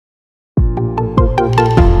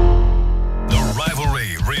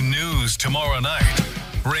tomorrow night.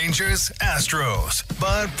 Rangers, Astros.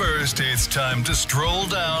 But first, it's time to stroll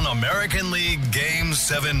down American League Game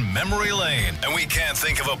 7 memory lane. And we can't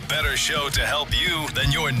think of a better show to help you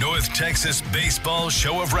than your North Texas baseball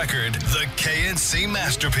show of record, the K&C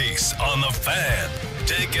Masterpiece on The Fan.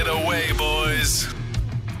 Take it away, boys.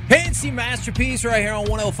 K&C Masterpiece right here on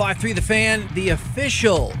 105.3 The Fan, the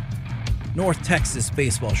official North Texas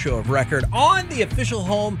baseball show of record on the official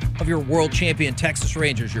home of your world champion Texas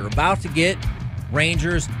Rangers. You're about to get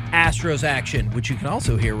Rangers Astros action, which you can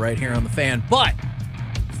also hear right here on The Fan. But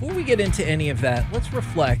before we get into any of that, let's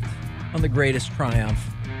reflect on the greatest triumph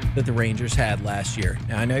that the Rangers had last year.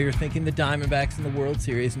 Now, I know you're thinking the Diamondbacks in the World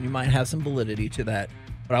Series, and you might have some validity to that.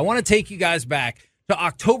 But I want to take you guys back to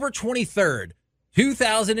October 23rd,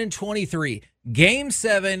 2023, Game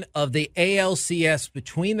 7 of the ALCS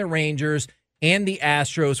between the Rangers and the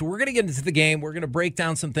Astros. We're going to get into the game. We're going to break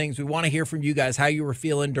down some things. We want to hear from you guys how you were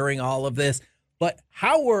feeling during all of this. But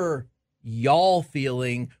how were y'all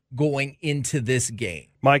feeling going into this game?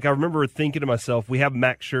 Mike, I remember thinking to myself, we have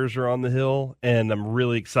Max Scherzer on the hill, and I'm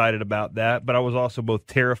really excited about that. But I was also both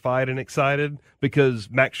terrified and excited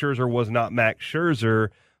because Max Scherzer was not Max Scherzer.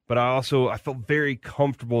 But I felt very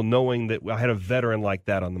comfortable knowing that I had a veteran like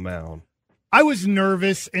that on the mound. I was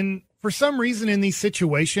nervous, and for some reason in these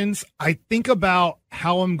situations, I think about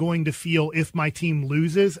how I'm going to feel if my team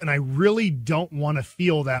loses, and I really don't want to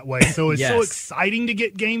feel that way. So it's so exciting to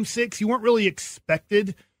get Game 6. You weren't really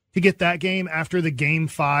expected to get that game after the Game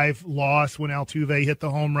 5 loss when Altuve hit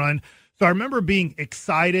the home run. So I remember being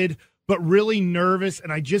excited, but really nervous,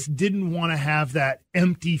 and I just didn't want to have that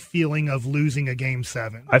empty feeling of losing a Game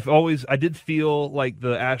 7. I did feel like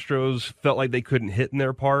the Astros felt like they couldn't hit in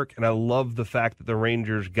their park, and I love the fact that the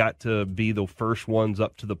Rangers got to be the first ones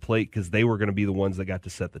up to the plate because they were going to be the ones that got to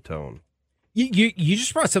set the tone. You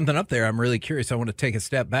just brought something up there. I'm really curious. I want to take a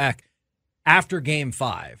step back. After Game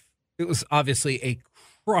 5, it was obviously a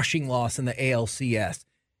crushing loss in the ALCS.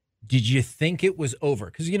 Did you think it was over?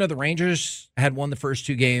 Because, the Rangers had won the first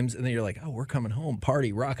 2 games, and then you're like, oh, we're coming home,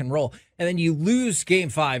 party, rock and roll. And then you lose Game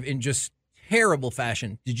 5 in just terrible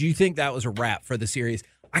fashion. Did you think that was a wrap for the series?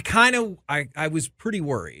 I was pretty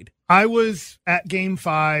worried. I was at Game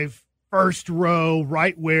 5, first row,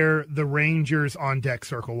 right where the Rangers on deck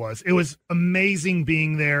circle was. It was amazing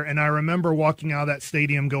being there, and I remember walking out of that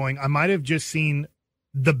stadium going, I might have just seen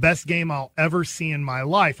the best game I'll ever see in my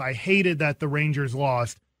life. I hated that the Rangers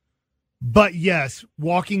lost. But yes,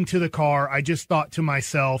 walking to the car, I just thought to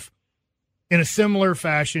myself, in a similar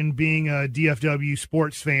fashion, being a DFW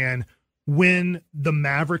sports fan, when the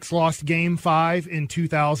Mavericks lost Game 5 in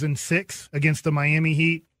 2006 against the Miami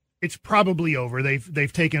Heat, it's probably over.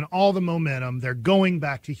 They've taken all the momentum. They're going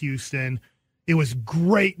back to Houston. It was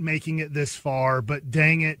great making it this far, but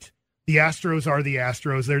dang it, the Astros are the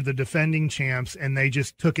Astros. They're the defending champs, and they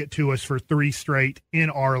just took it to us for 3 straight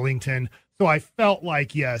in Arlington. So I felt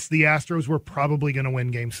like, yes, the Astros were probably going to win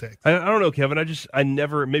Game 6. I don't know, Kevin. I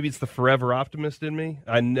never, maybe it's the forever optimist in me.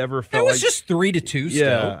 I never felt it was just 3-2 still.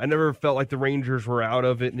 Yeah, I never felt like the Rangers were out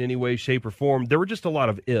of it in any way, shape, or form. There were just a lot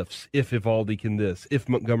of ifs. If Eovaldi can this, if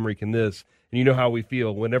Montgomery can this. And you know how we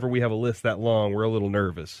feel. Whenever we have a list that long, we're a little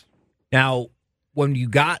nervous. Now, when you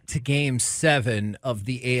got to Game 7 of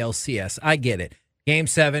the ALCS, I get it. Game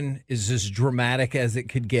 7 is as dramatic as it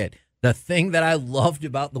could get. The thing that I loved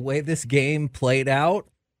about the way this game played out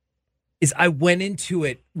is I went into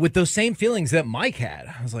it with those same feelings that Mike had.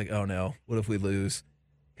 I was like, oh no, what if we lose?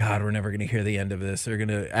 God, we're never going to hear the end of this. They're going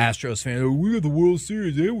to, Astros fans, oh, we got the World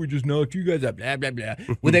Series, we just knocked you guys up, blah, blah,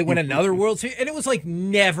 blah. Would they win another World Series? And it was like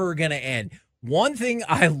never going to end. One thing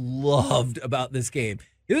I loved about this game,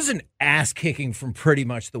 it was an ass kicking from pretty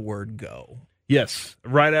much the word go. Yes,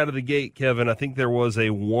 right out of the gate, Kevin. I think there was a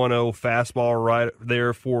 1-0 fastball right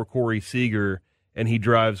there for Corey Seager, and he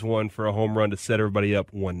drives one for a home run to set everybody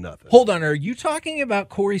up 1-0. Hold on, are you talking about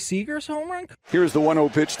Corey Seager's home run? Here's the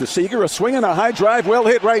 1-0 pitch to Seager, a swing and a high drive, well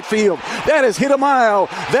hit right field. That has hit a mile.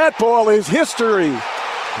 That ball is history.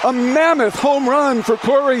 A mammoth home run for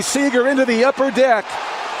Corey Seager into the upper deck.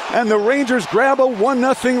 And the Rangers grab a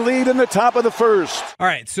 1-0 lead in the top of the first. All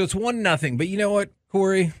right, so it's 1-0, but you know what,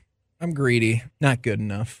 Corey? I'm greedy. Not good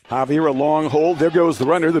enough. Javier, a long hold. There goes the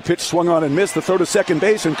runner. The pitch swung on and missed. The throw to second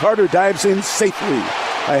base, and Carter dives in safely.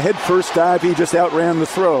 A head-first dive. He just outran the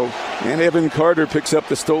throw. And Evan Carter picks up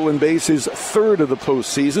the stolen base, his 3rd of the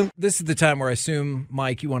postseason. This is the time where I assume,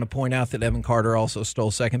 Mike, you want to point out that Evan Carter also stole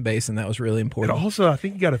second base, and that was really important. And also, I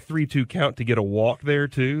think he got a 3-2 count to get a walk there,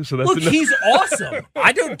 too. So that's Look, he's awesome.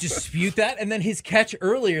 I don't dispute that. And then his catch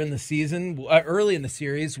early in the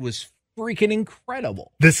series, was freaking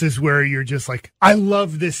incredible. This is where you're just like, I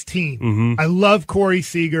love this team. I love Corey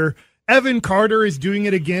Seager. Evan Carter is doing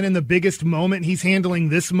it again in the biggest moment. He's handling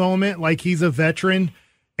this moment like he's a veteran.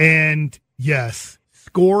 And yes,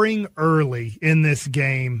 scoring early in this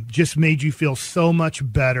game just made you feel so much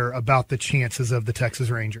better about the chances of the Texas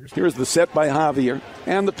Rangers. Here's the set by Javier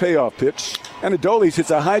and the payoff pitch. And Adolis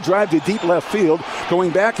hits a high drive to deep left field.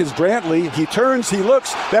 Going back is Brantley. He turns, he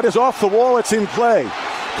looks. That is off the wall. It's in play.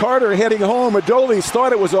 Carter heading home. Adolis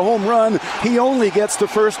thought it was a home run. He only gets to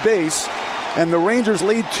first base. And the Rangers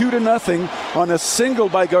lead 2-0 on a single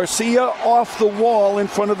by Garcia off the wall in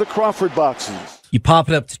front of the Crawford boxes. You pop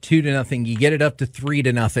it up to 2-0. You get it up to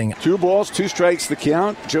 3-0. 2 balls, 2 strikes the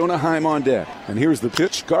count. Jonah Heim on deck. And here's the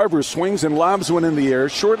pitch. Garver swings and lobs one in the air.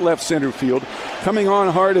 Short left center field. Coming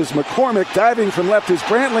on hard is McCormick. Diving from left is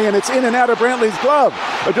Brantley, and it's in and out of Brantley's glove.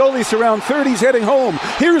 Adolis around third. He's heading home.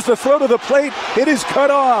 Here's the throw to the plate. It is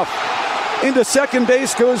cut off. Into second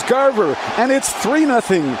base goes Garver, and it's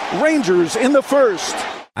 3-0 Rangers in the first.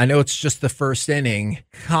 I know it's just the first inning.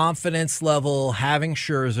 Confidence level, having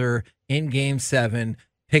Scherzer in Game 7,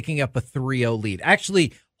 picking up a 3-0 lead.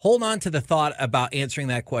 Actually, hold on to the thought about answering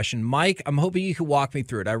that question. Mike, I'm hoping you can walk me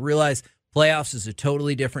through it. I realize playoffs is a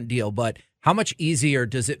totally different deal, but how much easier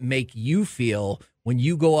does it make you feel when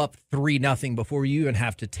you go up 3-0 before you even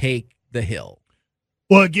have to take the hill?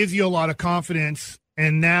 Well, it gives you a lot of confidence,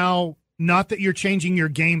 and now, not that you're changing your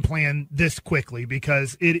game plan this quickly,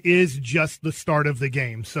 because it is just the start of the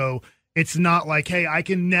game. So it's not like, hey, I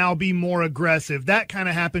can now be more aggressive. That kind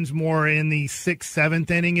of happens more in the 6th,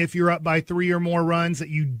 7th inning if you're up by 3 or more runs, that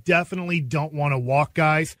you definitely don't want to walk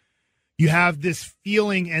guys. You have this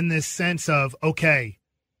feeling and this sense of, okay,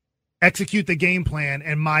 execute the game plan,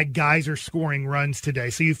 and my guys are scoring runs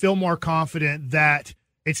today. So you feel more confident that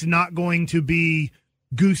it's not going to be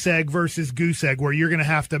goose egg versus goose egg, where you're going to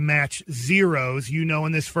have to match zeros. You know,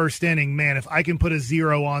 in this first inning, man, if I can put a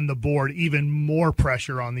 0 on the board, even more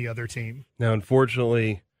pressure on the other team. Now,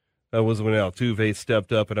 unfortunately, that was when Altuve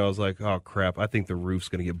stepped up, and I was like, oh, crap, I think the roof's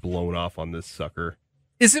going to get blown off on this sucker.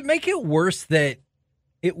 Does it make it worse that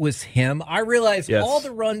it was him? I realize Yes. all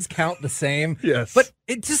the runs count the same, Yes. but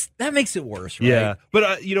it just, that makes it worse, right? Yeah,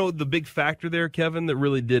 but, the big factor there, Kevin, that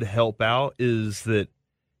really did help out is that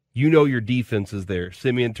your defense is there.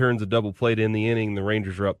 Simeon turns a double play in the inning. The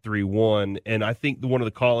Rangers are up 3-1. And I think one of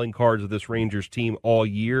the calling cards of this Rangers team all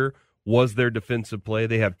year was their defensive play.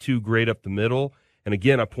 They have 2 great up the middle. And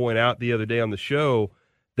again, I point out the other day on the show,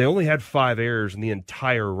 they only had 5 errors in the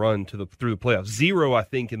entire run through the playoffs. 0, I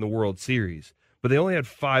think, in the World Series. But they only had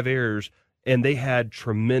 5 errors, and they had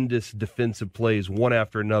tremendous defensive plays one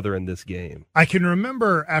after another in this game. I can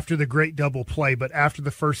remember after the great double play, but after the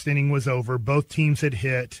first inning was over, both teams had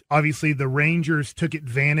hit. Obviously, the Rangers took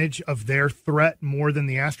advantage of their threat more than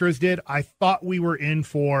the Astros did. I thought we were in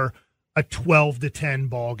for a 12-10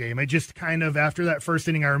 ball game. It just kind of, after that first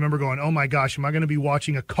inning, I remember going, oh my gosh, am I going to be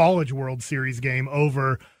watching a College World Series game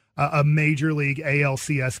over a Major League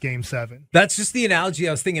ALCS Game 7? That's just the analogy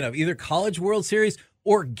I was thinking of. Either College World Series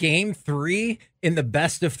or Game 3 in the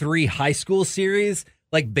best of 3 high school series,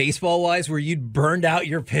 like baseball-wise, where you'd burned out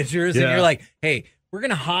your pitchers and you're like, hey, we're going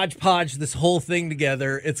to hodgepodge this whole thing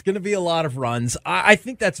together. It's going to be a lot of runs. I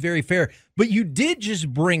think that's very fair. But you did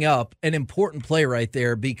just bring up an important play right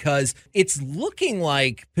there, because it's looking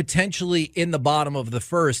like potentially in the bottom of the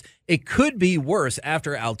first, it could be worse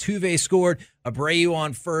after Altuve scored, Abreu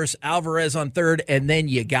on first, Alvarez on third, and then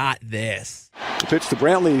you got this. The pitch to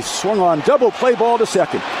Brantley, swung on, double play ball to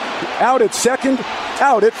second. Out at second,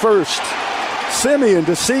 out at first. Simeon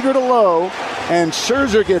to Seager to Lowe, and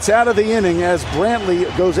Scherzer gets out of the inning as Brantley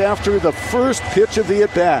goes after the first pitch of the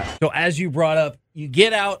at-bat. So as you brought up, you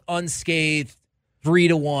get out unscathed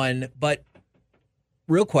 3-1, but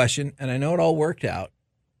real question, and I know it all worked out,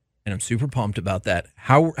 and I'm super pumped about that.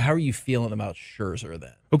 How are you feeling about Scherzer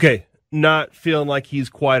then? Okay, not feeling like he's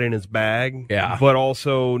quite in his bag, but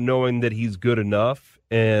also knowing that he's good enough.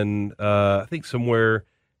 And I think somewhere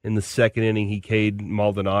in the second inning, he K'd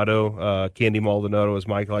Maldonado, Candy Maldonado, as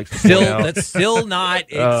Mike likes to point out. That's still not.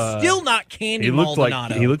 It's still not Candy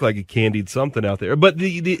Maldonado. He looked like he candied something out there. But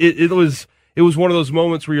it was one of those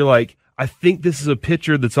moments where you're like, I think this is a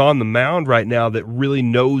pitcher that's on the mound right now that really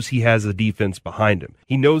knows he has a defense behind him.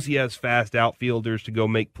 He knows he has fast outfielders to go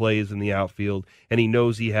make plays in the outfield, and he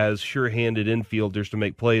knows he has sure-handed infielders to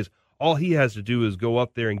make plays. All he has to do is go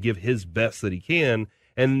up there and give his best that he can.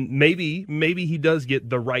 And maybe he does get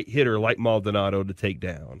the right hitter like Maldonado to take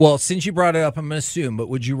down. Well, since you brought it up, I'm going to assume, but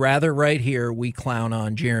would you rather right here we clown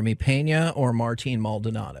on Jeremy Pena or Martin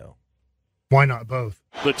Maldonado? Why not both?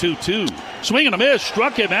 The 2-2. Swing and a miss.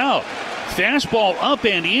 Struck him out. Fastball up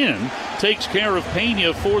and in. Takes care of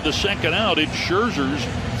Pena for the second out. It's Scherzer's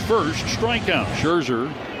first strikeout.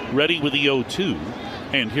 Scherzer ready with the 0-2.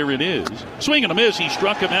 And here it is. Swing and a miss. He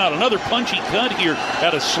struck him out. Another punchy cut here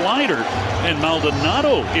at a slider. And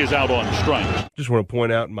Maldonado is out on strikes. Just want to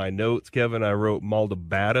point out in my notes, Kevin, I wrote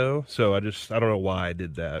Maldonado, so I don't know why I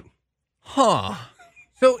did that. Huh.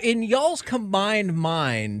 So in y'all's combined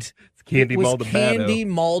mind, Candy was Maldonado. Candy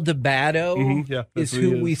Maldonado Yeah, is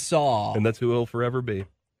who we saw. And that's who he'll forever be.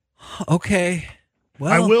 Okay.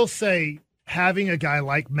 Well, I will say, having a guy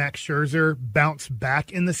like Max Scherzer bounce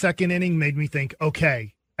back in the second inning made me think,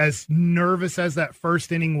 okay, as nervous as that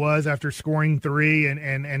first inning was after scoring 3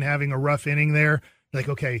 and having a rough inning there, like,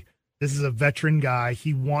 okay, this is a veteran guy.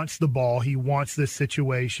 He wants the ball. He wants this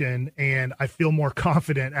situation. And I feel more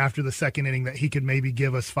confident after the second inning that he could maybe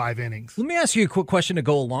give us 5 innings. let me ask you a quick question to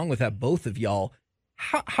go along with that, both of y'all.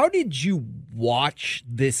 How did you watch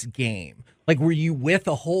this game? Like, were you with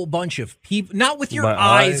a whole bunch of people? Not with your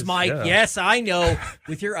eyes, Mike. Yeah. Yes, I know.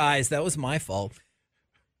 With your eyes. That was my fault.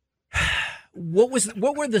 What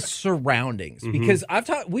were the surroundings? Because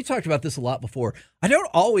we talked about this a lot before. I don't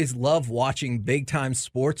always love watching big time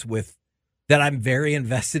sports that I'm very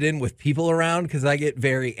invested in with people around because I get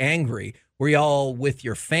very angry. Were y'all with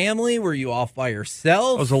your family? Were you off by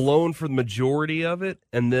yourself? I was alone for the majority of it,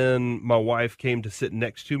 and then my wife came to sit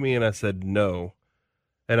next to me, and I said no.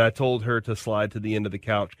 And I told her to slide to the end of the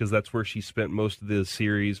couch because that's where she spent most of the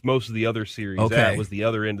other series at was the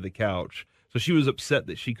other end of the couch. So she was upset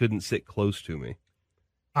that she couldn't sit close to me.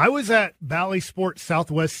 I was at Bally Sports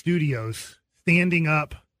Southwest Studios standing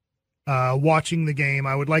up, watching the game.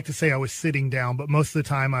 I would like to say I was sitting down, but most of the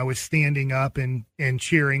time I was standing up and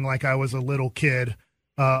cheering like I was a little kid,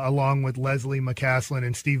 along with Leslie McCaslin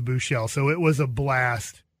and Steve Buechele. So it was a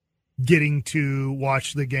blast getting to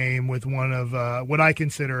watch the game with one of what I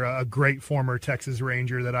consider a great former Texas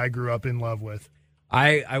Ranger that I grew up in love with.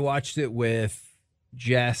 I watched it with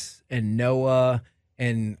Jess and Noah,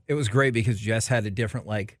 and it was great because Jess had a different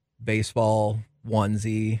baseball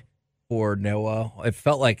onesie for Noah. It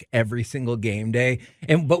felt like every single game day,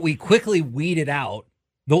 but we quickly weeded out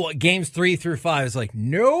the games 3 through 5. It's like,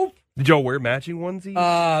 nope. Did y'all wear matching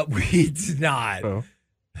onesies? We did not. Oh.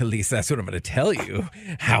 At least that's what I'm going to tell you.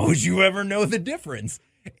 How would you ever know the difference?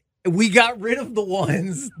 We got rid of the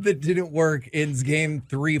ones that didn't work in game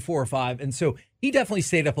 3, 4, 5. And so he definitely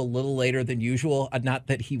stayed up a little later than usual. Not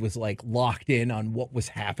that he was locked in on what was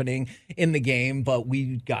happening in the game, but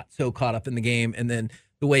we got so caught up in the game. And then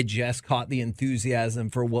the way Jess caught the enthusiasm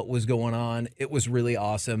for what was going on, it was really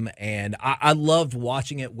awesome. And I loved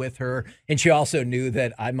watching it with her. And she also knew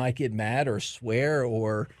that I might get mad or swear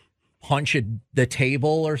or punch the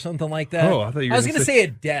table or something like that. Oh, I thought you were I was going to say a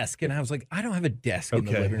desk, and I was like, I don't have a desk in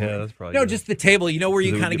the living room. Yeah, that's probably no, good. just the table. You know where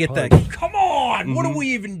you kind of get punched. come on, what are we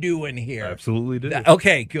even doing here? Absolutely did.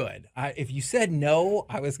 Okay, good. If you said no,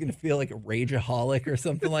 I was going to feel like a rageaholic or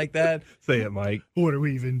something like that. Say it, Mike. What are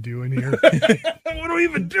we even doing here? What are we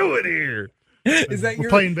even doing here? Is that We're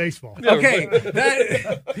your playing baseball. Okay,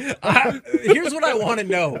 here's what I want to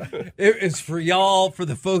know. It's for y'all, for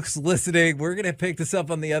the folks listening. We're going to pick this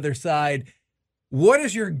up on the other side. What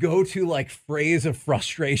is your go-to phrase of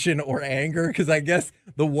frustration or anger? Because I guess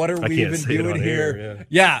the what are we even doing here?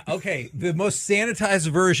 Yeah, okay. The most sanitized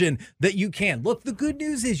version that you can. Look, the good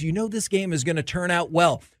news is this game is going to turn out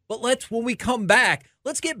well. But when we come back,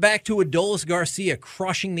 let's get back to Adolis Garcia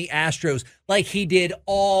crushing the Astros like he did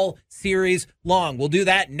all series long. We'll do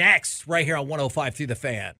that next right here on 105 Through the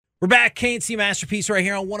Fan. We're back, K&C Masterpiece right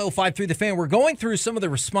here on 105 Through the Fan. We're going through some of the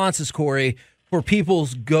responses, Corey, for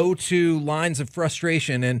people's go-to lines of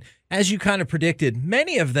frustration. And as you kind of predicted,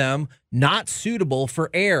 many of them not suitable for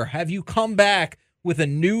air. Have you come back with a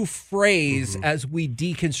new phrase as we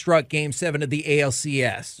deconstruct Game 7 of the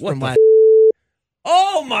ALCS from last?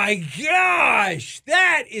 Oh my gosh,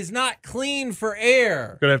 that is not clean for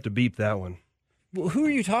air. Gonna have to beep that one. Well, who are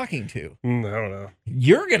you talking to? I don't know.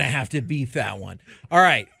 You're going to have to beep that one. All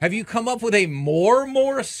right. Have you come up with a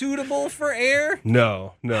more suitable for air?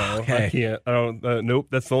 No, Okay. I can't. I don't. Nope,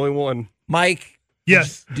 that's the only one. Mike?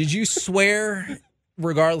 Yes. Did you swear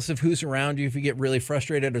regardless of who's around you if you get really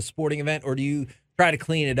frustrated at a sporting event, or do you try to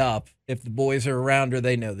clean it up if the boys are around or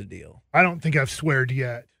they know the deal? I don't think I've sweared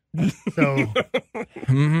yet. So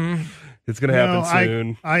It's going to happen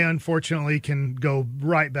soon. I unfortunately can go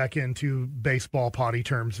right back into baseball potty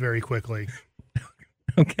terms very quickly.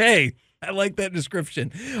 Okay. I like that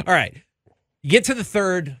description. All right. You get to the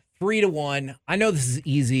third, 3-1. I know this is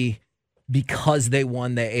easy because they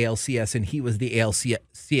won the ALCS and he was the ALCS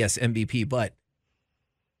MVP, but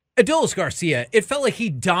Adolis Garcia, it felt like he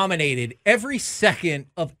dominated every second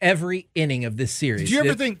of every inning of this series. Did you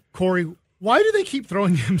ever think, Corey, Why do they keep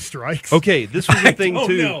throwing him strikes? Okay, this was the thing,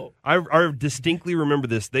 too. Know. I distinctly remember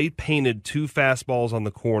this. They painted 2 fastballs on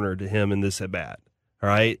the corner to him in this at-bat, all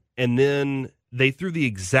right? And then they threw the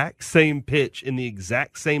exact same pitch in the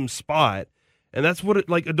exact same spot, and that's what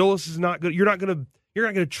Adolis is not good. You're not going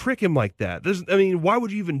to trick him like that. Why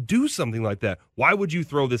would you even do something like that? Why would you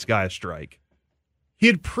throw this guy a strike? He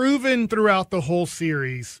had proven throughout the whole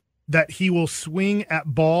series that he will swing at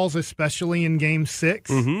balls, especially in Game 6.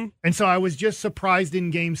 Mm-hmm. And so I was just surprised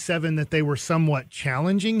in Game 7 that they were somewhat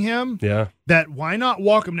challenging him. Yeah. That why not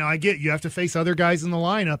walk him? Now, I get you have to face other guys in the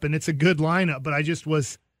lineup, and it's a good lineup, but I just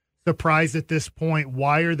was surprised at this point.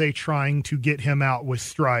 Why are they trying to get him out with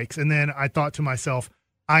strikes? And then I thought to myself,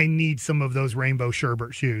 I need some of those rainbow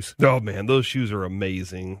sherbet shoes. Oh, man, those shoes are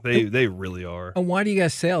amazing. They really are. And why do you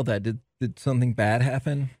guys say all that? Did something bad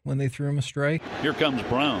happen when they threw him a strike? Here comes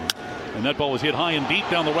Brown. And that ball was hit high and deep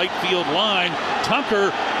down the right field line.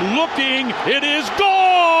 Tucker looking. It is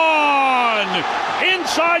gone!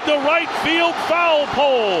 Inside the right field foul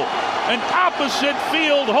pole. An opposite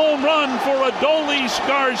field home run for Adolis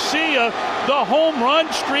Garcia. The home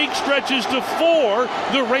run streak stretches to 4.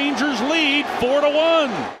 The Rangers lead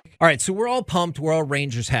 4-1. All right, so we're all pumped. We're all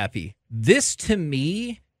Rangers happy. This, to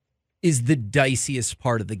me, is the diciest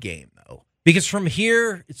part of the game, though. Because from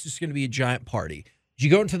here, it's just going to be a giant party. You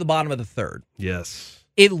go into the bottom of the third. Yes.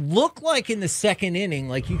 It looked like in the second inning,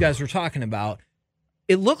 like you guys were talking about,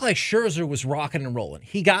 it looked like Scherzer was rocking and rolling.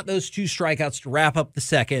 He got those 2 strikeouts to wrap up the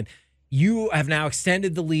second. You have now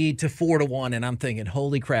extended the lead to 4-1, and I'm thinking,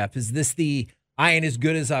 holy crap, is this the I ain't as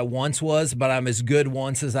good as I once was, but I'm as good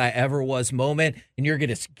once as I ever was moment, and you're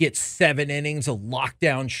going to get 7 innings of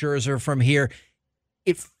lockdown Scherzer from here?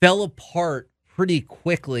 It fell apart pretty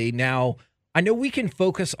quickly. Now, I know we can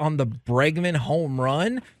focus on the Bregman home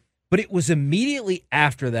run, but it was immediately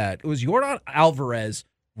after that. It was Yordan Alvarez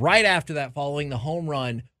right after that following the home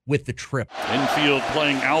run with the triple. Infield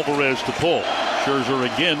playing Alvarez to pull. Scherzer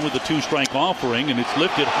again with the 2-strike offering, and it's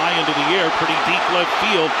lifted high into the air, pretty deep left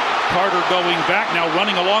field. Carter going back, now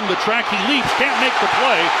running along the track. He leaps, can't make the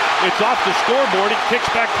play. It's off the scoreboard. It kicks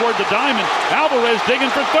back toward the diamond. Alvarez digging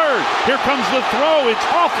for third. Here comes the throw. It's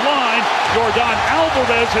offline. Yordan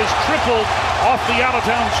Alvarez has tripled off the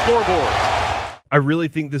out-of-town scoreboard. I really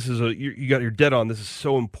think this is you got your dead on. This is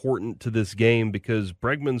so important to this game because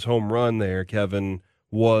Bregman's home run there, Kevin,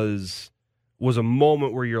 was a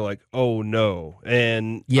moment where you're like, oh no.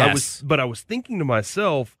 And yes. I was thinking to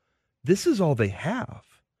myself, this is all they have.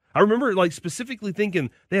 I remember specifically thinking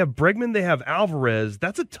they have Bregman, they have Alvarez.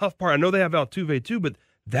 That's a tough part. I know they have Altuve too, but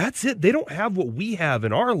that's it. They don't have what we have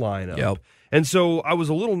in our lineup. Yep. And so I was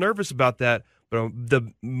a little nervous about that. But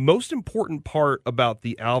the most important part about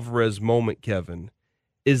the Alvarez moment, Kevin,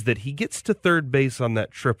 is that he gets to third base on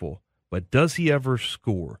that triple, but does he ever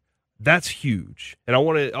score? That's huge. And I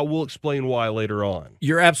will explain why later on.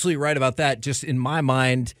 You're absolutely right about that. Just in my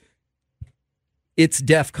mind, it's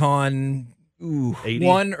DEFCON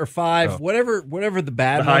 1 or 5, whatever the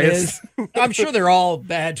bad one is. I'm sure they're all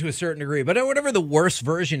bad to a certain degree, but whatever the worst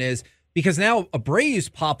version is, because now Abreu's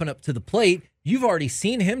popping up to the plate. You've already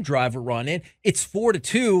seen him drive a run in. It's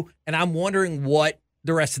 4-2, and I'm wondering what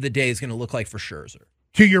the rest of the day is going to look like for Scherzer.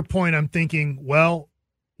 To your point, I'm thinking, well,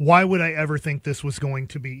 why would I ever think this was going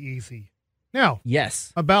to be easy? Now,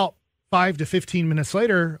 yes, about 5 to 15 minutes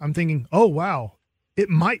later, I'm thinking, oh, wow, it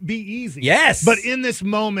might be easy. Yes. But in this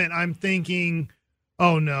moment, I'm thinking,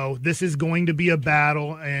 oh, no, this is going to be a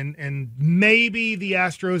battle, and maybe the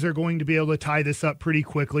Astros are going to be able to tie this up pretty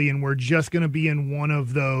quickly, and we're just going to be in one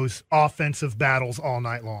of those offensive battles all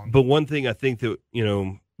night long. But one thing I think that,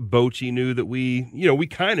 Bochy knew that we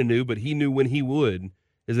kind of knew, but he knew when he would,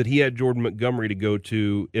 is that he had Jordan Montgomery to go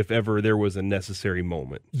to if ever there was a necessary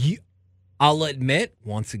moment. I'll admit,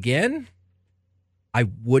 once again, I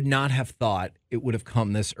would not have thought it would have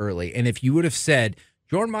come this early. And if you would have said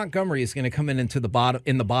Jordan Montgomery is going to come into the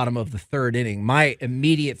bottom of the third inning, my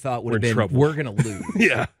immate thought would have been, we're going to lose.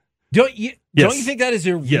 Yeah. Don't you think that is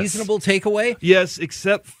a reasonable takeaway? Yes,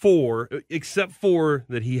 except for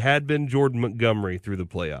that he had been Jordan Montgomery through the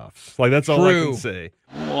playoffs. That's all I can say.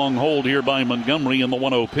 Long hold here by Montgomery in the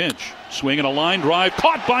 1-0 pitch. Swinging a line drive,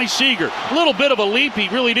 caught by Seager. A little bit of a leap. He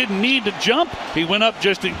really didn't need to jump. He went up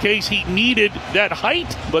just in case he needed that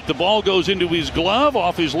height, but the ball goes into his glove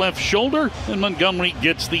off his left shoulder, and Montgomery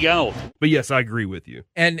gets the out. But yes, I agree with you.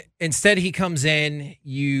 And instead he comes in,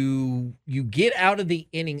 you get out of the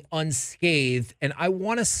inning unscathed, and I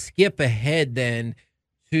want to skip ahead then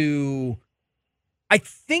to, I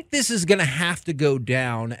think this is going to have to go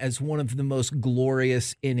down as one of the most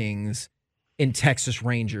glorious innings in Texas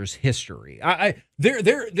Rangers history.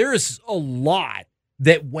 There is a lot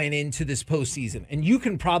that went into this postseason. And you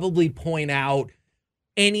can probably point out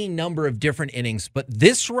any number of different innings, but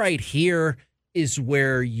this right here is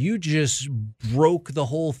where you just broke the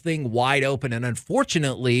whole thing wide open. And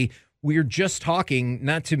unfortunately, we're just talking,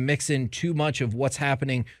 not to mix in too much of what's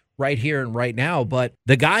happening right here and right now, but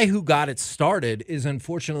the guy who got it started is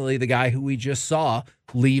unfortunately the guy who we just saw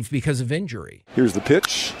leave because of injury. Here's the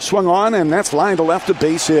pitch, swung on, and that's line to left, a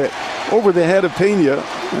base hit over the head of Pena,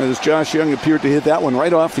 as Josh Young appeared to hit that one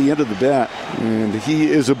right off the end of the bat, and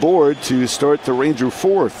he is aboard to start the Ranger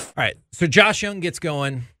fourth. All right, so Josh Young gets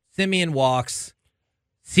going, Simeon walks,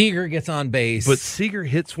 Seager gets on base. But Seager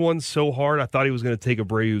hits one so hard, I thought he was going to take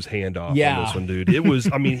Abreu's hand off on this one, dude. It was,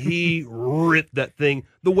 I mean, he ripped that thing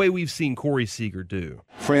the way we've seen Corey Seager do.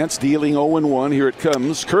 France dealing 0-1. Here it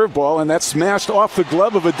comes. Curveball, and that's smashed off the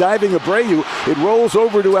glove of a diving Abreu. It rolls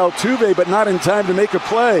over to Altuve, but not in time to make a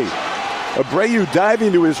play. Abreu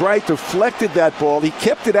diving to his right deflected that ball. He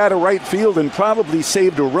kept it out of right field and probably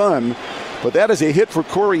saved a run. But that is a hit for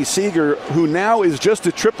Corey Seager, who now is just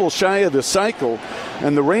a triple shy of the cycle.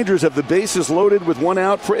 And the Rangers have the bases loaded with one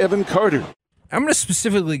out for Evan Carter. I'm going to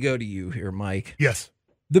specifically go to you here, Mike. Yes.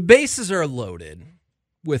 The bases are loaded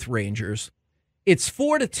with Rangers. It's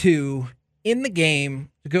 4-2 in the game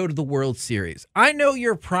to go to the World Series. I know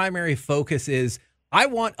your primary focus is, I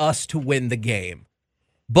want us to win the game.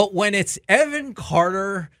 But when it's Evan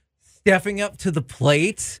Carter stepping up to the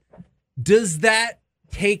plate, does that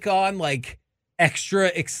take on like extra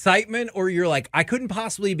excitement, or you're like, I couldn't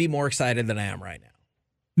possibly be more excited than I am right now?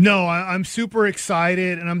 No, I'm super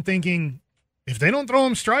excited, and I'm thinking, if they don't throw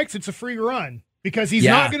him strikes, it's a free run, because he's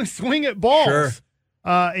not going to swing at balls. Sure.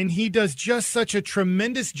 And he does just such a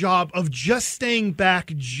tremendous job of just staying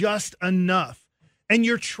back just enough. And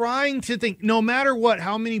you're trying to think, no matter what,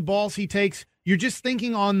 how many balls he takes, you're just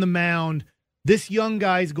thinking on the mound, this young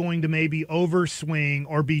guy's going to maybe overswing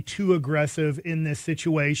or be too aggressive in this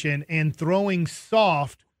situation, and throwing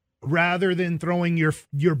soft rather than throwing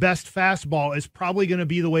your best fastball is probably going to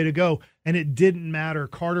be the way to go. And it didn't matter.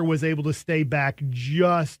 Carter was able to stay back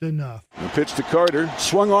just enough. The pitch to Carter,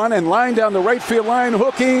 swung on and lined down the right field line,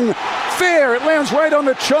 hooking fair. It lands right on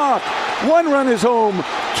the chalk. 1 run is home.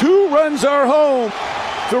 2 runs are home.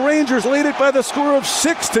 The Rangers lead it by the score of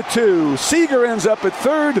 6-2. Seager ends up at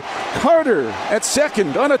third. Carter at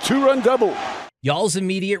second on a 2-run double. Y'all's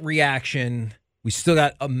immediate reaction, we still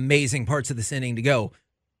got amazing parts of this inning to go,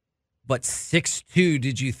 but 6-2,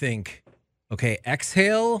 did you think, okay,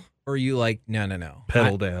 exhale? Or are you like, no.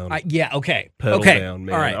 Pedal down. Yeah, okay. Pedal down,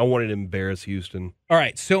 man. All right. I wanted to embarrass Houston. All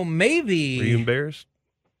right, so maybe... Were you embarrassed?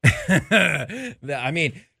 I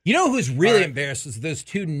mean... You know who's really embarrassed was those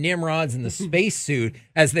 2 Nimrods in the spacesuit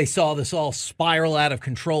as they saw this all spiral out of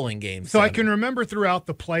control in Game 7. So I can remember throughout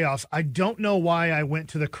the playoffs, I don't know why I went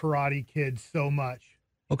to the Karate Kid so much.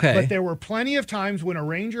 Okay. But there were plenty of times when a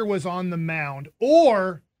Ranger was on the mound,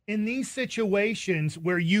 or in these situations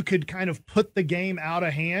where you could kind of put the game out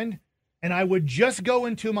of hand, and I would just go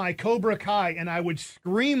into my Cobra Kai and I would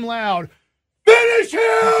scream loud, "Finish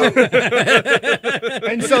him!"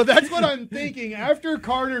 And so that's what I'm thinking. After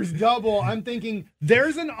Carter's double, I'm thinking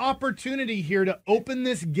there's an opportunity here to open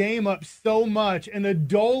this game up so much, and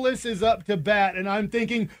Adolis is up to bat, and I'm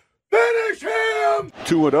thinking, finish him!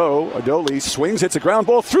 2-0. Adolis swings, hits a ground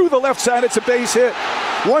ball through the left side. It's a base hit.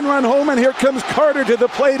 1 run home, and here comes Carter to the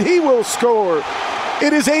plate. He will score.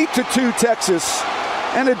 It is 8-2 Texas.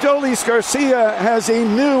 And Adolis Garcia has a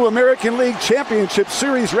new American League Championship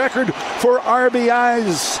Series record for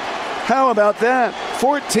RBIs. How about that?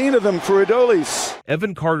 14 of them for Adolis.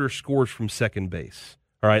 Evan Carter scores from second base.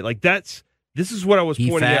 All right, like this is what I was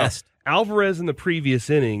pointing out. Alvarez in the previous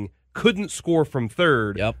inning couldn't score from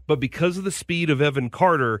third, but because of the speed of Evan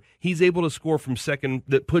Carter, he's able to score from second.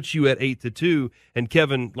 That puts you at 8-2. And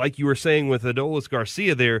Kevin, like you were saying with Adolis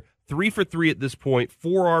Garcia there, 3 for 3 at this point,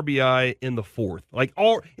 4 RBI in the fourth.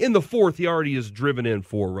 In the fourth, he already has driven in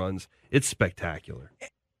 4 runs. It's spectacular.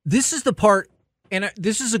 This is the part, and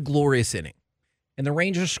this is a glorious inning, and the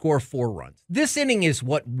Rangers score 4 runs. This inning is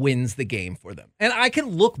what wins the game for them. And I can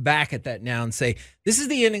look back at that now and say, this is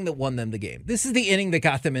the inning that won them the game. This is the inning that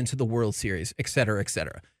got them into the World Series, et cetera, et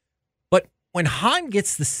cetera. But when Heim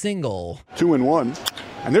gets the single... 2-1.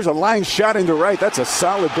 And there's a line shot into right. That's a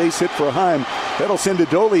solid base hit for Heim. That'll send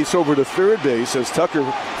Adolis over to third base as Tucker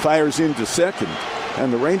fires into second.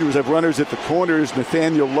 And the Rangers have runners at the corners.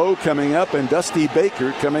 Nathaniel Lowe coming up and Dusty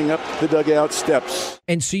Baker coming up the dugout steps.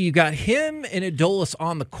 And so you got him and Adolis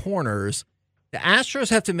on the corners. The Astros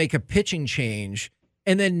have to make a pitching change.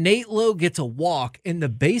 And then Nate Lowe gets a walk and the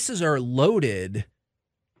bases are loaded.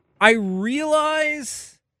 I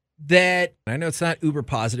realize that, I know it's not uber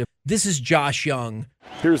positive, this is Josh Young.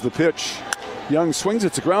 Here's the pitch. Young swings.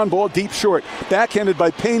 It's a ground ball deep short. Backhanded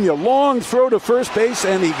by Pena. Long throw to first base,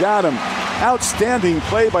 and he got him. Outstanding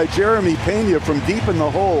play by Jeremy Pena from deep in the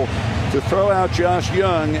hole to throw out Josh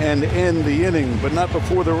Young and end the inning, but not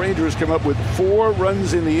before the Rangers come up with 4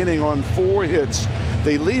 runs in the inning on 4 hits.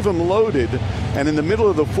 They leave them loaded, and in the middle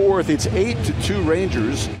of the 4th, it's 8-2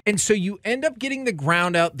 Rangers. And so you end up getting the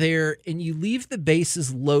ground out there, and you leave the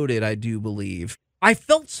bases loaded, I do believe. I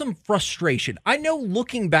felt some frustration. I know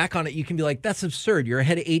looking back on it, you can be like, that's absurd. You're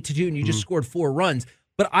ahead of 8-2, and you just scored 4 runs.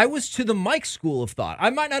 But I was to the Mike school of thought.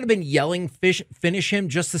 I might not have been yelling finish him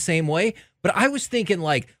just the same way, but I was thinking,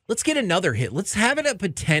 like, let's get another hit. Let's have it up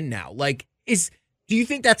at 10 now. Like, do you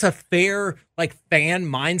think that's a fair, like, fan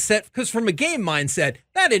mindset? Because from a game mindset,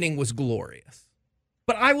 that inning was glorious.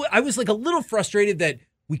 But I was, like, a little frustrated that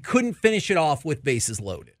we couldn't finish it off with bases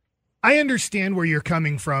loaded. I understand where you're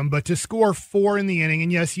coming from, but to score 4 in the inning,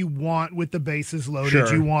 and yes, you want with the bases loaded,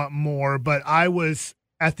 Sure. you want more, but I was,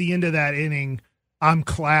 at the end of that inning, I'm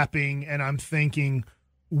clapping and I'm thinking,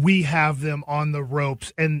 we have them on the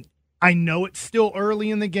ropes. And I know it's still early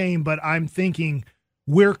in the game, but I'm thinking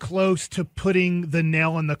we're close to putting the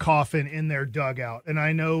nail in the coffin in their dugout. And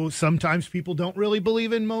I know sometimes people don't really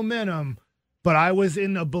believe in momentum, but I was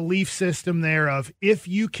in a belief system there of if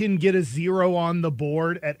you can get a 0 on the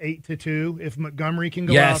board at 8-2, if Montgomery can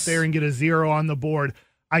go out there and get a 0 on the board,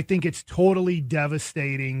 I think it's totally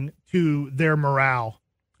devastating to their morale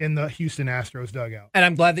in the Houston Astros dugout. And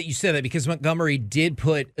I'm glad that you said that because Montgomery did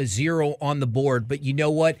put a 0 on the board. But you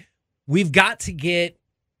know what? We've got to get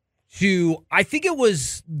to, I think it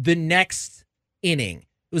was the next inning.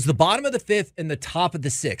 It was the bottom of the 5th and the top of the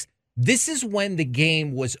 6th. This is when the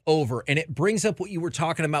game was over, and it brings up what you were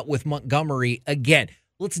talking about with Montgomery again.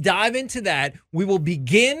 Let's dive into that. We will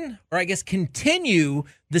begin, or I guess continue,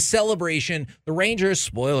 the celebration. The Rangers,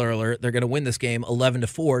 spoiler alert, they're going to win this game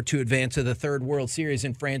 11-4 to advance to the 3rd World Series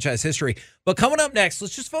in franchise history. But coming up next,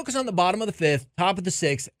 let's just focus on the bottom of the 5th, top of the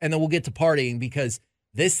 6th, and then we'll get to partying because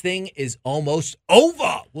this thing is almost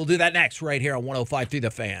over. We'll do that next right here on 105.3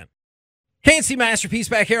 The Fan. K&C Masterpiece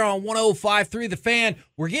back here on 105.3 The Fan.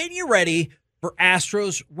 We're getting you ready for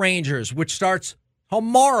Astros Rangers, which starts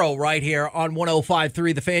tomorrow right here on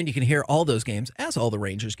 105.3 The Fan. You can hear all those games, as all the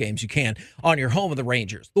Rangers games you can, on your home of the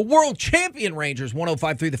Rangers. The world champion Rangers,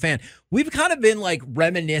 105.3 The Fan. We've kind of been like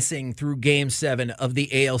reminiscing through Game 7 of the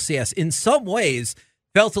ALCS. In some ways,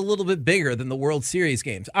 felt a little bit bigger than the World Series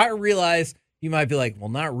games. I realize you might be like, well,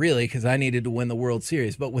 not really, because I needed to win the World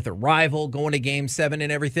Series. But with a rival going to Game 7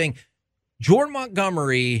 and everything, Jordan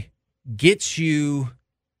Montgomery gets you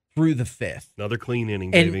through the 5th. Another clean inning,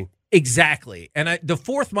 baby. Exactly. And the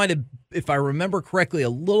 4th might have, if I remember correctly, a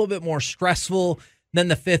little bit more stressful than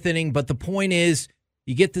the 5th inning. But the point is,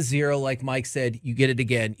 you get the 0, like Mike said, you get it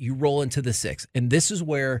again, you roll into the 6th. And this is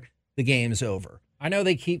where the game's over. I know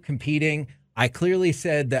they keep competing. I clearly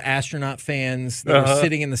said the astronaut fans that were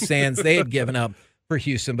sitting in the stands, they had given up for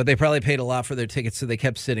Houston, but they probably paid a lot for their tickets, so they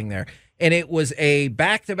kept sitting there. And it was a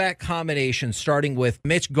back-to-back combination, starting with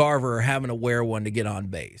Mitch Garver having to wear one to get on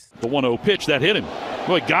base. The 1-0 pitch, that hit him.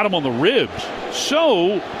 Boy, got him on the ribs.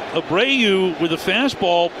 So, Abreu with a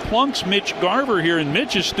fastball plunks Mitch Garver here, and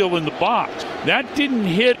Mitch is still in the box. That didn't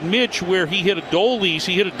hit Mitch where he hit Adolis.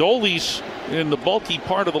 He hit Adolis in the bulky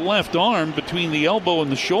part of the left arm between the elbow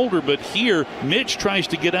and the shoulder, but here Mitch tries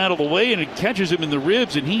to get out of the way, and it catches him in the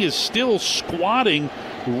ribs, and he is still squatting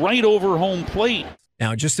right over home plate.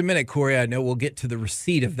 Now, in just a minute, Corey, I know we'll get to the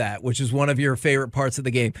receipt of that, which is one of your favorite parts of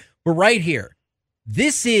the game. But right here,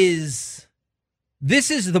 this is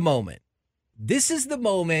the moment. This is the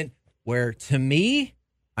moment where, to me,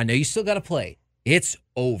 I know you still got to play. It's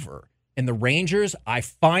over. And the Rangers, I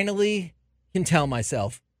finally can tell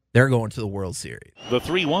myself, they're going to the World Series. The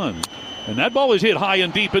 3-1. And that ball is hit high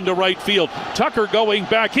and deep into right field. Tucker going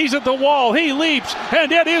back. He's at the wall. He leaps,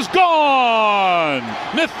 and it is gone.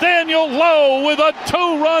 Nathaniel Lowe with a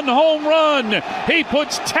 2-run home run. He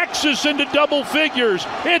puts Texas into double figures.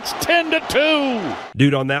 It's 10-2.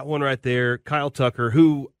 Dude, on that one right there, Kyle Tucker,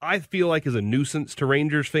 who I feel like is a nuisance to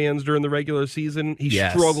Rangers fans during the regular season. He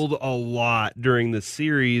struggled a lot during the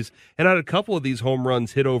series and had a couple of these home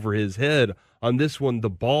runs hit over his head. On this one, the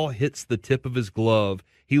ball hits the tip of his glove.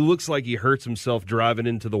 He looks like he hurts himself driving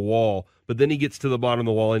into the wall, but then he gets to the bottom of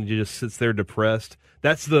the wall and he just sits there depressed.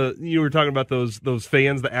 That's you were talking about those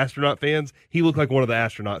fans, the astronaut fans. He looked like one of the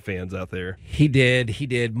astronaut fans out there. He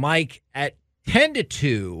did. Mike, at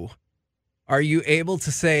 10-2, are you able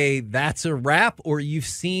to say that's a wrap, or you've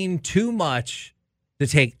seen too much to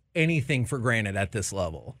take anything for granted at this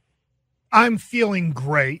level? I'm feeling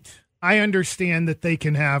great. I understand that they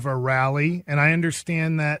can have a rally, and I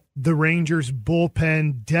understand that the Rangers'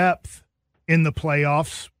 bullpen depth in the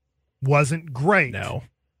playoffs wasn't great. No.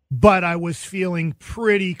 But I was feeling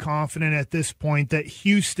pretty confident at this point that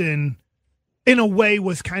Houston, in a way,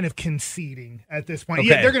 was kind of conceding at this point. Okay.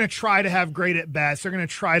 Yeah, they're going to try to have great at-bats. They're going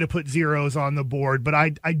to try to put zeros on the board, but I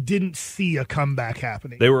didn't see a comeback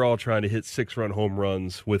happening. They were all trying to hit 6-run home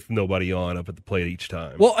runs with nobody on up at the plate each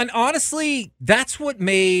time. Well, and honestly, that's what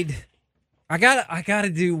made I gotta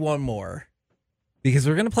do one more because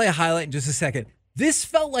we're gonna play a highlight in just a second. This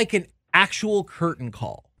felt like an actual curtain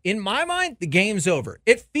call. In my mind, the game's over.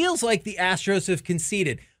 It feels like the Astros have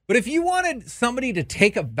conceded. But if you wanted somebody to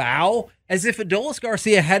take a bow as if Adolis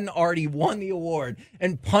Garcia hadn't already won the award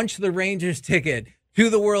and punched the Rangers ticket to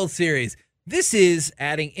the World Series, this is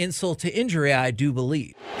adding insult to injury, I do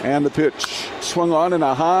believe. And the pitch swung on and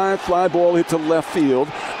a high fly ball hit to left field.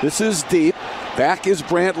 This is deep. Back is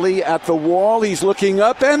Brantley at the wall. He's looking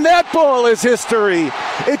up, and that ball is history.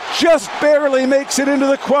 It just barely makes it into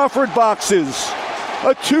the Crawford boxes.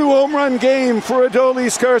 A 2-home run game for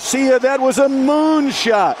Adolis Garcia. That was a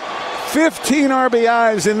moonshot. 15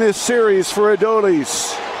 RBIs in this series for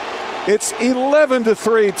Adolis. It's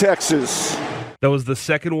 11-3 Texas. That was the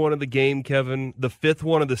second one of the game, Kevin, the fifth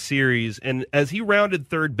one of the series. And as he rounded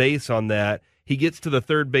third base on that, he gets to the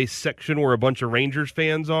third base section where a bunch of Rangers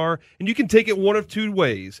fans are. And you can take it one of two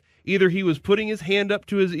ways. Either he was putting his hand up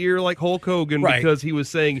to his ear like Hulk Hogan because he was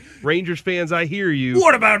saying, Rangers fans, I hear you.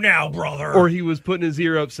 What about now, brother? Or he was putting his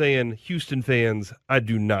ear up saying, Houston fans, I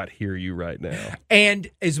do not hear you right now. And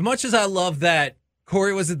as much as I love that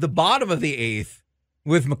Corey was at the bottom of the eighth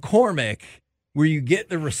with McCormick, where you get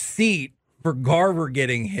the receipt for Garver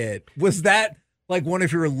getting hit, was that like one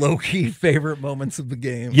of your low-key favorite moments of the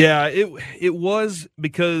game? Yeah, it was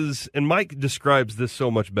because, and Mike describes this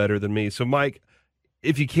so much better than me. So, Mike,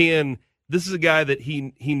 if you can, this is a guy that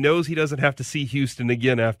he knows he doesn't have to see Houston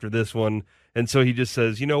again after this one, and so he just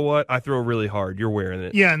says, you know what, I throw really hard, you're wearing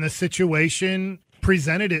it. Yeah, and the situation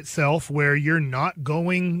presented itself where you're not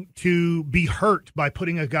going to be hurt by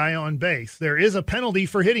putting a guy on base. There is a penalty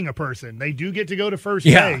for hitting a person. They do get to go to first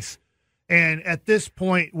base. And at this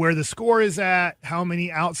point, where the score is at, how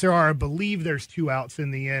many outs there are, I believe there's 2 outs in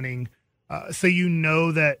the inning. So you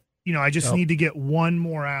know that, I just need to get one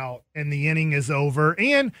more out, and the inning is over.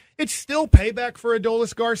 And it's still payback for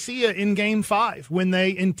Adolis Garcia in Game 5 when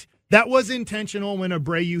that was intentional when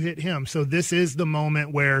Abreu hit him. So this is the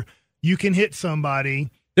moment where you can hit somebody.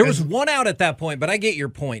 There was 1 out at that point, but I get your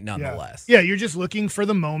point nonetheless. Yeah, you're just looking for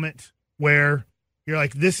the moment where you're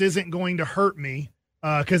like, this isn't going to hurt me.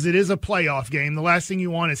 Because it is a playoff game. The last thing you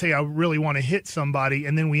want is, hey, I really want to hit somebody,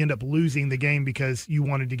 and then we end up losing the game because you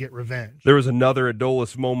wanted to get revenge. There was another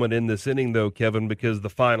Adolis moment in this inning, though, Kevin, because the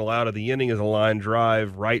final out of the inning is a line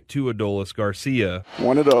drive right to Adolis Garcia.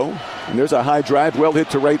 1-0, and there's a high drive, well hit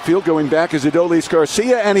to right field. Going back is Adolis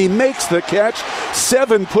Garcia, and he makes the catch.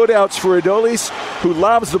 7 putouts for Adolis, who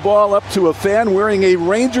lobs the ball up to a fan wearing a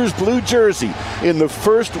Rangers blue jersey in the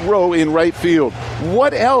first row in right field.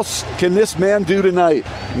 What else can this man do tonight?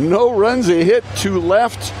 No runs, a hit to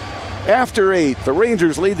left. After 8, the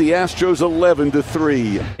Rangers lead the Astros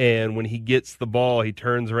 11-3. And when he gets the ball, he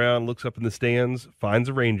turns around, looks up in the stands, finds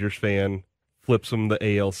a Rangers fan, flips him the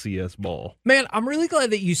ALCS ball. Man, I'm really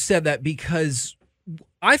glad that you said that because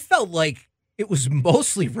I felt like it was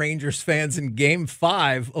mostly Rangers fans in Game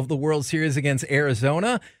 5 of the World Series against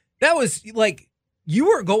Arizona. That was like, you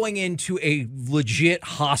were going into a legit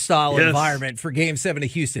hostile environment for Game 7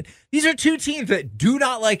 of Houston. These are two teams that do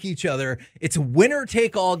not like each other. It's a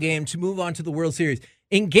winner-take-all game to move on to the World Series.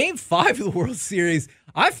 In Game 5 of the World Series,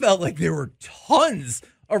 I felt like there were tons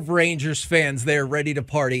of Rangers fans there ready to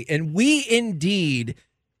party, and we indeed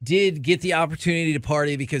did get the opportunity to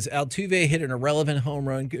party because Altuve hit an irrelevant home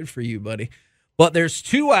run. Good for you, buddy. But there's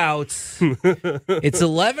 2 outs. It's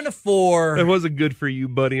 11-4. That was a good for you,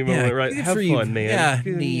 buddy moment, right? Have fun, man. Yeah,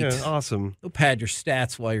 good, neat. Yeah, awesome. Go pad your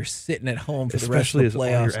stats while you're sitting at home for Especially the rest of the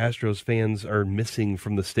playoffs. as all your Astros fans are missing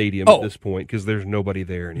from the stadium at this point because there's nobody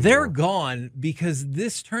there anymore. They're gone because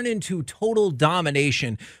this turned into total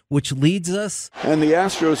domination, which leads us. And the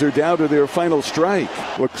Astros are down to their final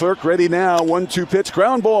strike. Leclerc ready now. 1-2 pitch.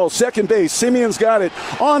 Ground ball. Second base. Simeon's got it.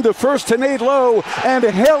 On to first to Nate Lowe. And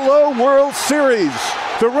hello, World Series.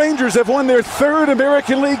 The Rangers have won their 3rd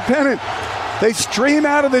American League pennant. They stream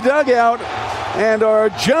out of the dugout and are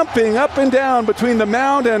jumping up and down between the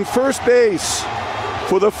mound and first base.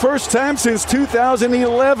 For the first time since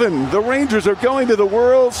 2011, the Rangers are going to the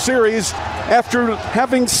World Series after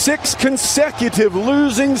having 6 consecutive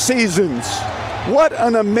losing seasons. What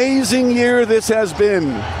an amazing year this has been.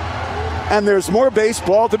 and there's more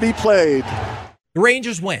baseball to be played. The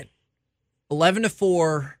Rangers win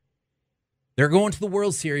 11-4. They're going to the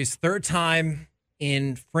World Series, third time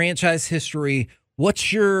in franchise history.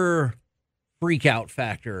 What's your freak out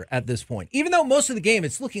factor at this point? Even though most of the game,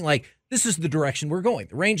 it's looking like this is the direction we're going.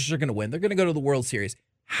 The Rangers are going to win. They're going to go to the World Series.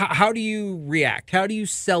 How do you react? How do you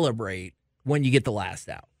celebrate when you get the last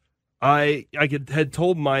out? I had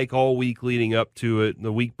told Mike all week leading up to it, and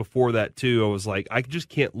the week before that too, I was like, I just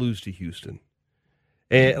can't lose to Houston.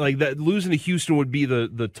 And like that, losing to Houston would be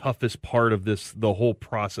the toughest part of this, the whole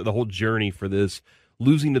process, the whole journey for this.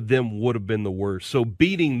 Losing to them would have been the worst. So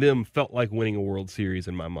beating them felt like winning a World Series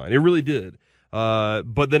in my mind. It really did.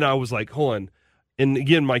 But then I was like, hold on. And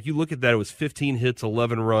again, Mike, you look at that, it was 15 hits,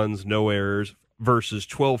 11 runs, no errors, versus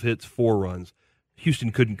 12 hits, 4 runs.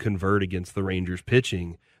 Houston couldn't convert against the Rangers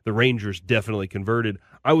pitching. The Rangers definitely converted.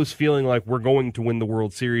 I was feeling like we're going to win the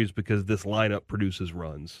World Series because this lineup produces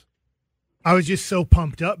runs. I was just so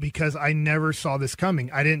pumped up because I never saw this coming.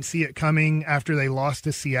 I didn't see it coming after they lost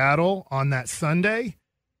to Seattle on that Sunday.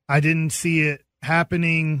 I didn't see it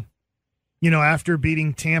happening, after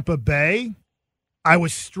beating Tampa Bay. I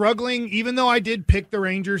was struggling, even though I did pick the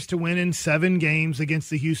Rangers to win in 7 games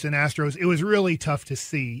against the Houston Astros. It was really tough to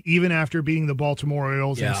see, even after beating the Baltimore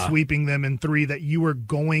Orioles and sweeping them in 3, that you were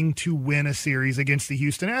going to win a series against the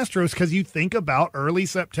Houston Astros, because you think about early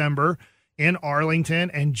September in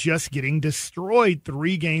Arlington and just getting destroyed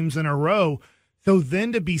 3 games in a row. So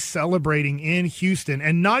then to be celebrating in Houston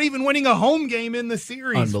and not even winning a home game in the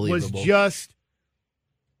series was just,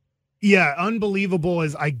 unbelievable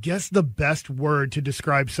is, I guess, the best word to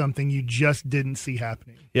describe something you just didn't see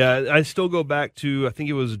happening. Yeah, I still go back to, I think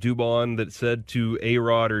it was Dubon that said to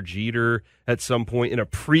A-Rod or Jeter at some point in a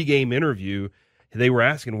pregame interview, they were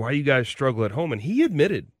asking, why do you guys struggle at home? And he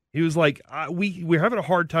admitted, he was like, we're having a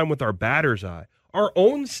hard time with our batter's eye. Our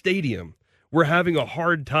own stadium we're having a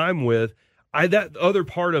hard time with. That other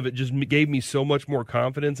part of it just gave me so much more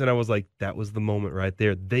confidence, and I was like, that was the moment right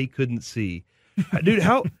there. They couldn't see. Dude,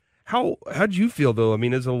 how'd you feel, though? I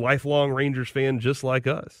mean, as a lifelong Rangers fan just like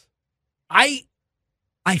us. I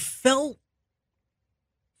felt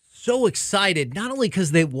so excited, not only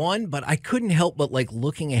because they won, but I couldn't help but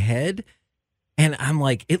looking ahead, and I'm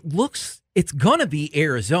like, it's gonna be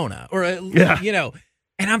Arizona, or and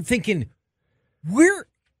I'm thinking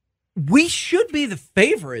we should be the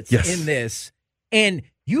favorites in this, and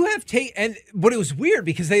you have but it was weird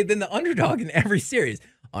because they've been the underdog in every series.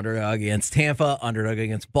 Underdog against Tampa, underdog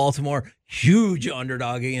against Baltimore, huge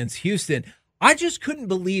underdog against Houston. I just couldn't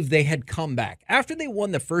believe they had come back. After they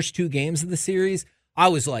won the first 2 games of the series, I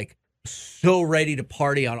was so ready to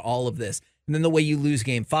party on all of this. And then the way you lose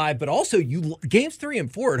game 5, but also games 3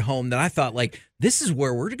 and 4 at home, that I thought, this is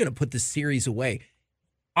where we're going to put the series away.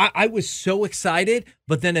 I was so excited,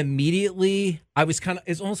 but then immediately I was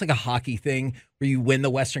it's almost like a hockey thing where you win the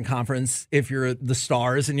Western Conference if you're the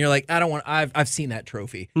Stars, and you're like, I've seen that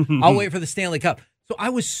trophy. I'll wait for the Stanley Cup. So I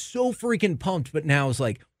was so freaking pumped, but now it's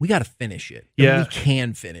like, we got to finish it. And we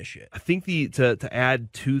can finish it. I think to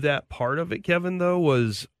add to that part of it, Kevin, though,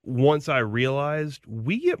 was once I realized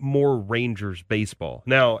we get more Rangers baseball.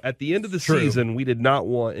 Now, at the end of the season, we did not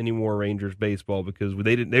want any more Rangers baseball because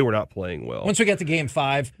they were not playing well. Once we got to game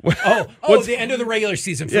 5, the end of the regular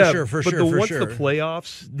season, for sure. Once the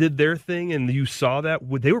playoffs did their thing and you saw that,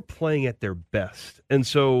 they were playing at their best. And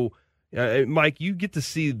so, Mike, you get to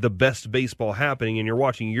see the best baseball happening, and you're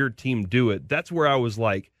watching your team do it. That's where I was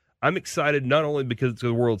like, I'm excited not only because it's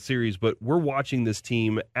the World Series, but we're watching this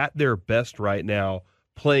team at their best right now,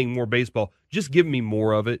 playing more baseball. Just give me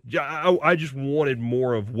more of it. I just wanted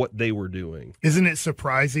more of what they were doing. Isn't it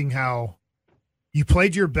surprising how you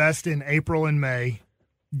played your best in April and May,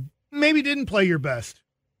 maybe didn't play your best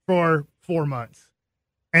for 4 months,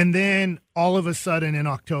 and then all of a sudden in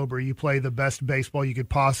October you play the best baseball you could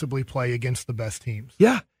possibly play against the best teams?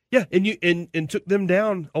 Yeah, and you and took them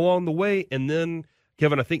down along the way. And then,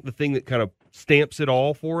 Kevin, I think the thing that kind of stamps it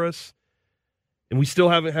all for us, and we still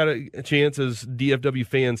haven't had a chance as DFW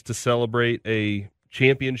fans to celebrate a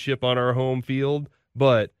championship on our home field,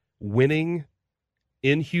 but winning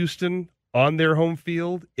in Houston on their home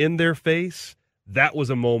field, in their face, that was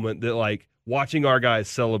a moment that, watching our guys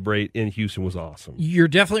celebrate in Houston was awesome. You're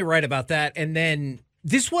definitely right about that. And then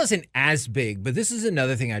this wasn't as big, but this is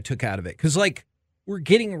another thing I took out of it. Because, we're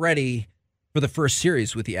getting ready for the first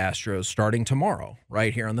series with the Astros starting tomorrow,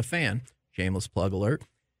 right here on The Fan. Shameless plug alert.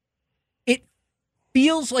 It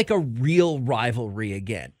feels like a real rivalry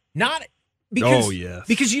again. Not because,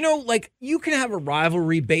 because you can have a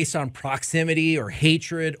rivalry based on proximity or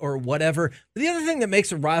hatred or whatever. But the other thing that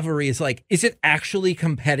makes a rivalry is is it actually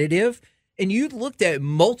competitive? And you looked at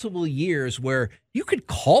multiple years where you could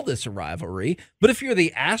call this a rivalry, but if you're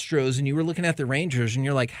the Astros and you were looking at the Rangers and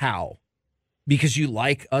you're like, how? Because you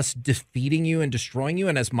like us defeating you and destroying you.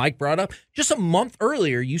 And as Mike brought up, just a month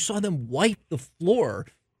earlier, you saw them wipe the floor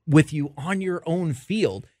with you on your own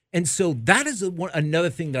field. And so that is another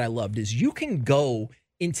thing that I loved is you can go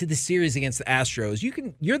into the series against the Astros.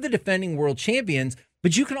 You're the defending world champions,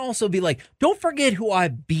 but you can also be like, don't forget who I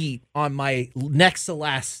beat on my next to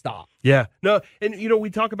last stop. Yeah. No, and we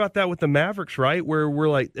talk about that with the Mavericks, right? Where we're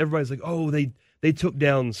like, everybody's like, oh, they took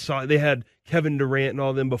down, they had Kevin Durant and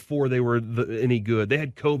all them before they were any good. They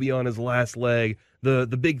had Kobe on his last leg. The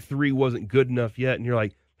big three wasn't good enough yet. And you're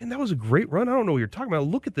like, man, that was a great run. I don't know what you're talking about.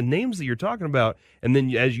 Look at the names that you're talking about. And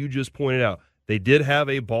then, as you just pointed out, they did have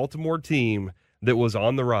a Baltimore team that was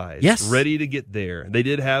on the rise, yes, ready to get there. They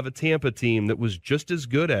did have a Tampa team that was just as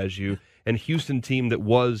good as you, and Houston team that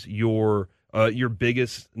was your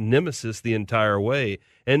biggest nemesis the entire way.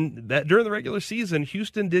 And that during the regular season,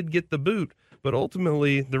 Houston did get the boot, but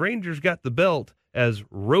ultimately the Rangers got the belt as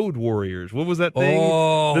Road Warriors. What was that thing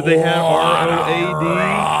that they had?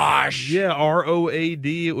 ROAD. Yeah, ROAD.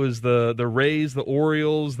 It was the Rays, the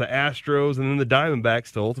Orioles, the Astros, and then the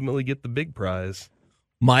Diamondbacks to ultimately get the big prize.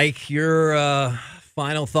 Mike, your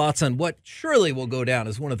final thoughts on what surely will go down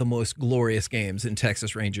as one of the most glorious games in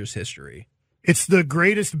Texas Rangers history? It's the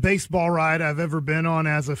greatest baseball ride I've ever been on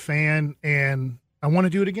as a fan, and I want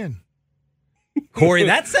to do it again. Corey,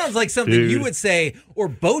 that sounds like something you would say, or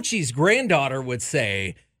Bochy's granddaughter would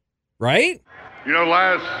say, right?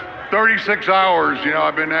 Last 36 hours,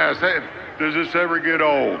 I've been asked, hey, does this ever get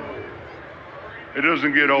old? It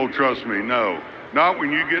doesn't get old, trust me, no. Not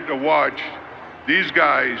when you get to watch these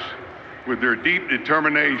guys with their deep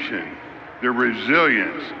determination, their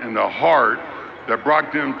resilience, and the heart that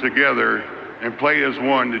brought them together and play as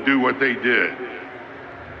one to do what they did.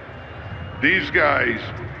 These guys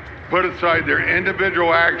put aside their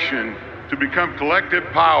individual action to become collective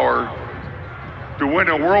power to win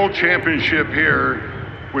a world championship here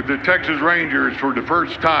with the Texas Rangers for the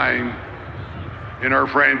first time in our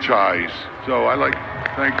franchise. So I'd like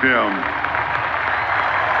to thank them.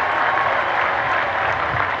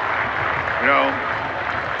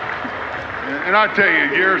 And I tell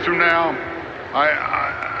you, years from now,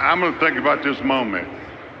 I'm going to think about this moment,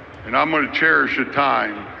 and I'm going to cherish the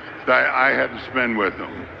time that I had to spend with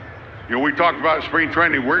them. We talked about spring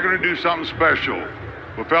training. We're going to do something special.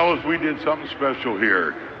 Well, fellas, we did something special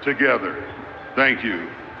here together. Thank you.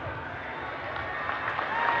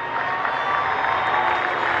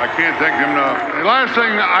 I can't thank them enough. The last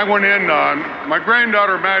thing I went in on, my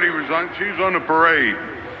granddaughter Maddie she was on the parade.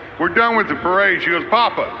 We're done with the parade. She goes,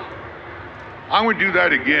 Papa, I'm going to do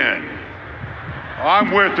that again.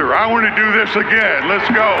 I'm with her. I want to do this again. Let's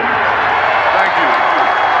go.